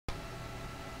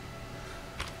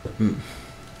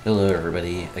Hello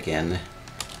everybody, again.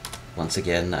 Once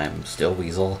again, I'm still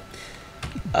Weasel.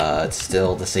 It's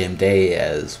still the same day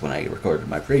as when I recorded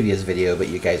my previous video, but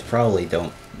you guys probably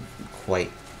don't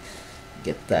quite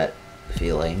get that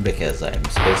feeling because I'm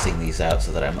spacing these out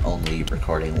so that I'm only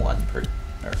recording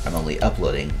I'm only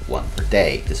uploading one per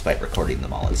day, despite recording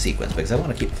them all in sequence, because I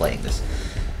want to keep playing this.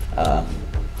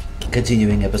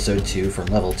 Continuing episode 2 from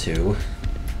level 2,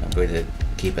 I'm going to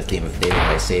keep a theme of naming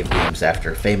my save games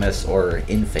after famous or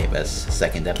infamous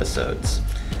second episodes.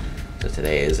 So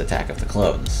today is Attack of the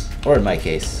Clones, or in my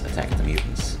case, Attack of the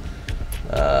Mutants.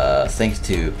 Thanks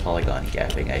to polygon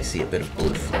gapping, I see a bit of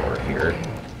blue floor here.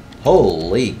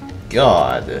 Holy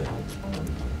God!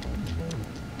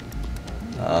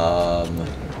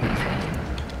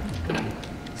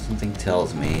 Something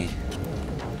tells me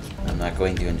I'm not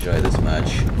going to enjoy this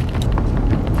much.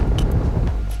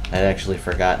 I'd actually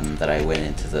forgotten that I went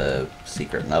into the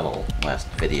secret level last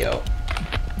video.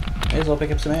 May as well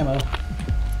pick up some ammo.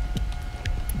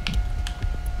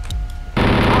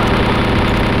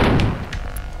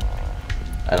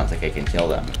 I don't think I can kill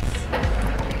them.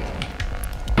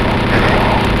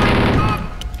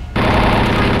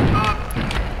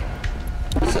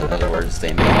 So in other words,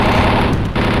 they may be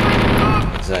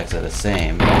exactly the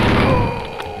same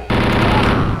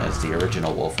as the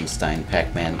original Wolfenstein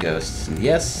Pac-Man ghosts. And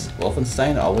yes,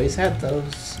 Wolfenstein always had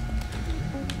those.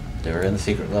 They were in the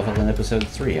secret level in episode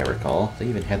 3, I recall. They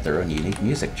even had their own unique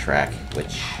music track,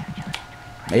 which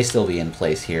may still be in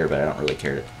place here, but I don't really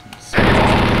care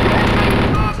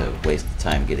to waste the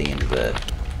time getting into the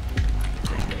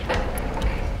thing.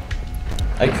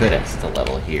 I could exit the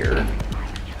level here,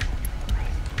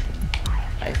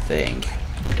 I think.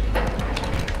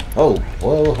 Oh,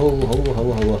 whoa, ho, ho,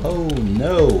 ho, ho, ho,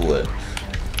 no!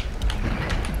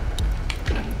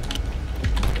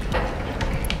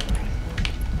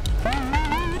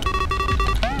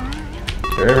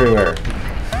 They're everywhere.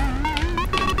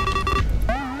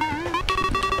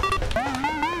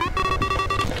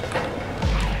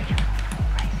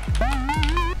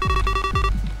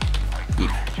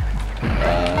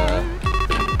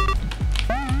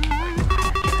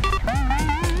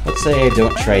 Let's say I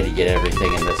don't try to get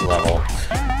everything in this level.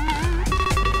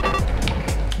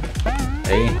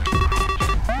 Hey.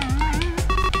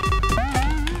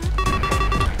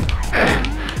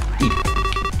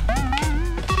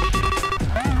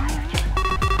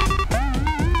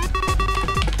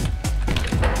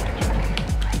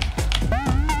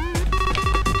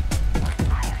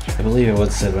 I believe it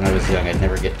once said when I was young I'd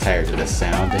never get tired of this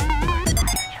sound.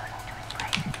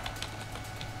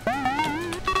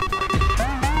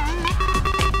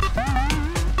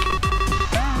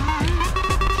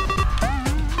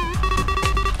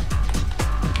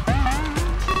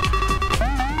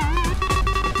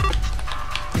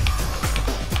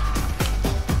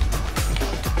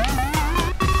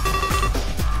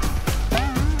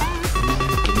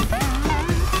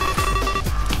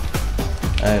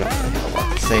 I don't really have a lot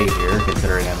to say here,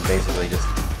 considering I'm basically just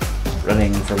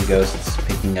running from ghosts,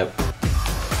 picking up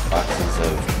boxes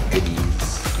of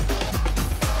goodies.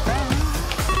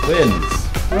 Twins!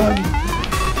 Run!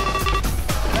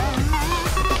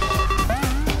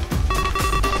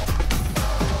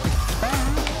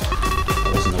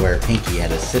 I wasn't aware Pinky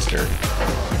had a sister.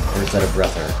 Or is that a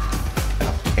brother? I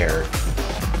don't care.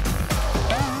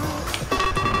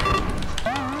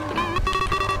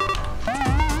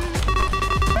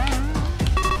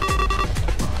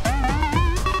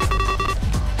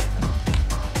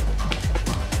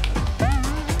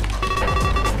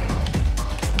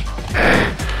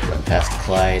 Past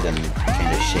Clyde and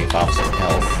kind of shave off some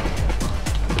health.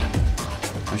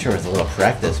 I'm sure with a little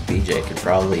practice, BJ could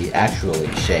probably actually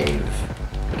shave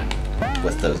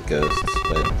with those ghosts,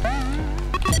 but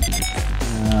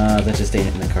that just ain't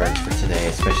in the cards for today,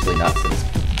 especially not since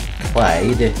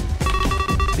Clyde is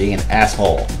being an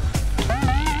asshole.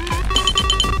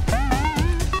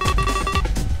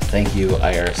 Thank you,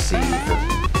 IRC, for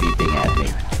beeping at me.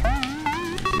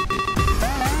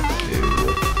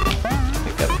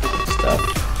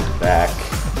 Back.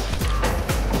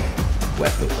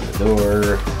 Whack open the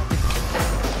door.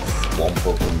 Won't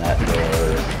open that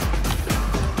door.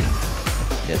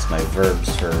 Yes, my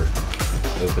verbs for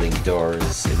opening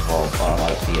doors involve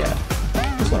onomatopoeia.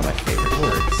 It's one of my favorite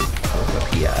words.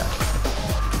 Onomatopoeia.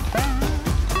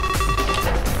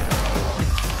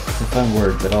 It's a fun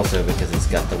word, but also because it's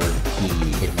got the word P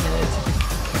hidden in it.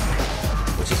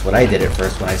 Which is what I did at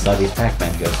first when I saw these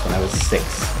Pac-Man ghosts when I was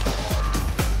 6.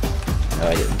 No,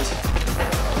 I didn't.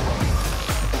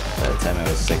 By the time I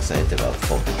was 6, I had developed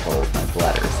full control of my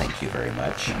bladder. Thank you very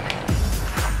much.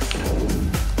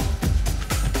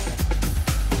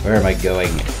 Where am I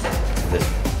going? This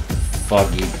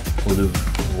foggy blue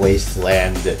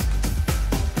wasteland.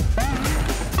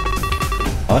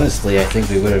 Honestly, I think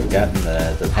we would have gotten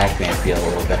the Pac-Man feel a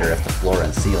little better if the floor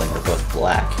and ceiling were both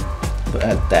black.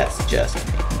 But that's just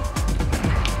me.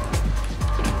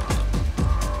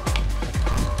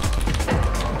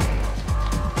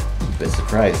 A bit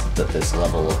surprised that this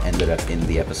level ended up in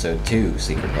the episode 2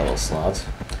 secret level slot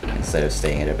instead of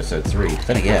staying at episode 3. But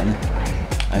then again,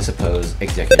 I suppose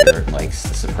Executor likes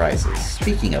the surprises.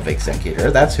 Speaking of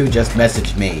Executor, that's who just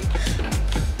messaged me.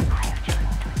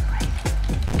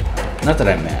 Not that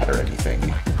I'm mad or anything.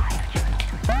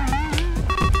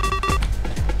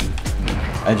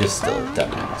 I'm just still a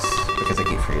dumbass because I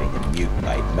keep forgetting to mute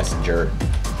my messenger.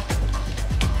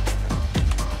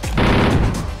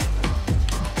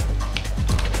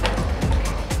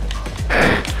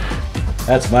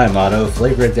 That's my motto,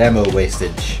 flagrant ammo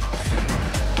wastage.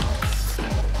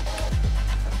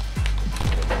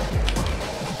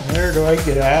 Where do I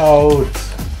get out?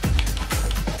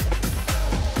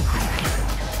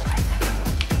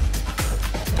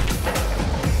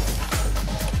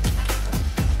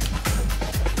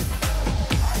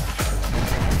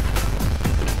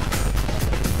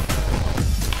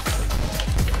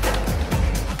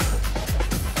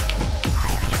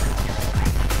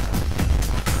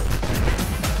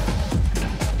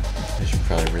 I should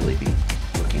probably really be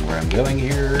looking where I'm going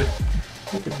here.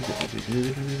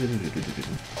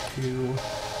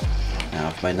 Now,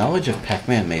 if my knowledge of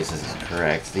Pac-Man mazes is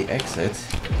correct, the exit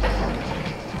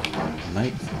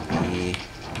might be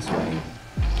this way.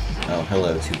 Oh,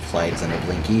 hello, two flights and a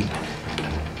blinky.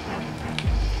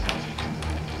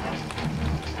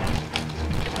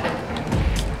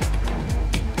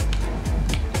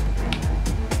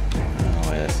 Oh,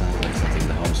 wait, that sounds like something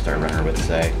the Homestar Runner would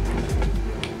say.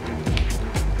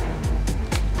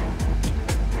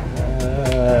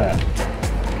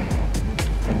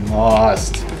 I'm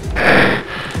lost.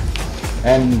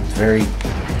 And very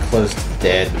close to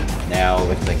dead now.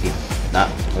 Looks like he's not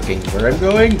looking where I'm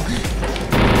going.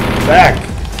 Back!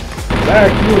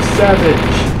 Back, you savage!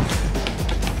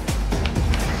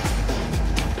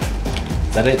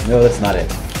 Is that it? No, that's not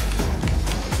it.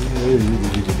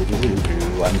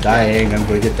 I'm dying. I'm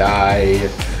going to die.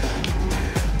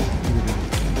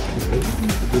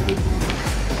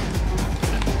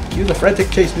 Cue the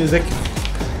frantic chase music.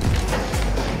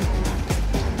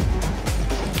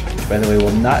 Which, by the way,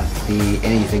 will not be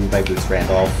anything by Boots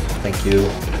Randolph. Thank you.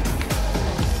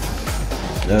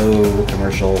 No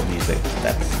commercial music.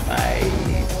 That's my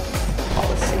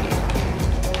policy.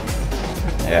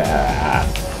 Yeah.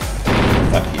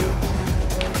 Fuck you.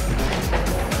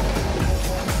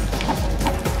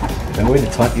 If I'm going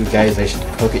to taunt you guys, I should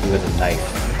poke at you with a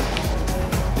knife.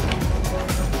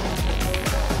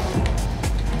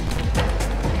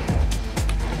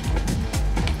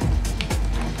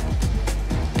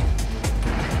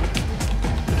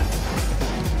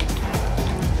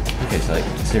 Like,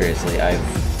 seriously, I've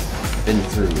been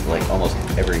through, like, almost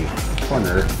every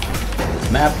corner of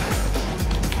this map,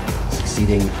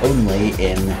 succeeding only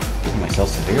in getting myself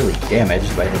severely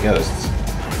damaged by the ghosts.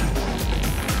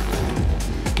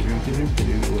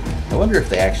 I wonder if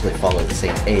they actually follow the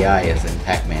same AI as in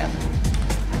Pac-Man.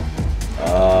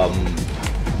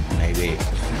 Maybe.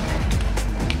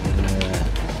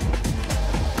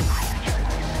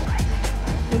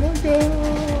 Where'd I go?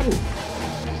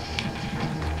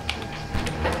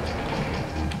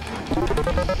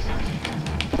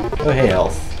 Oh, hey,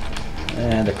 health.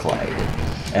 And a Clyde.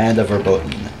 And a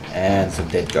Verboten. And some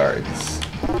dead guards.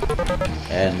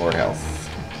 And more health.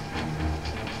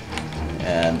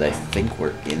 And I think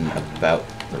we're in about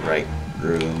the right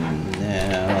room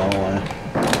now.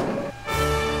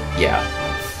 Yeah.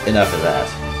 Enough of that.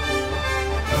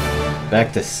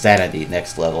 Back to sanity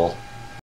next level.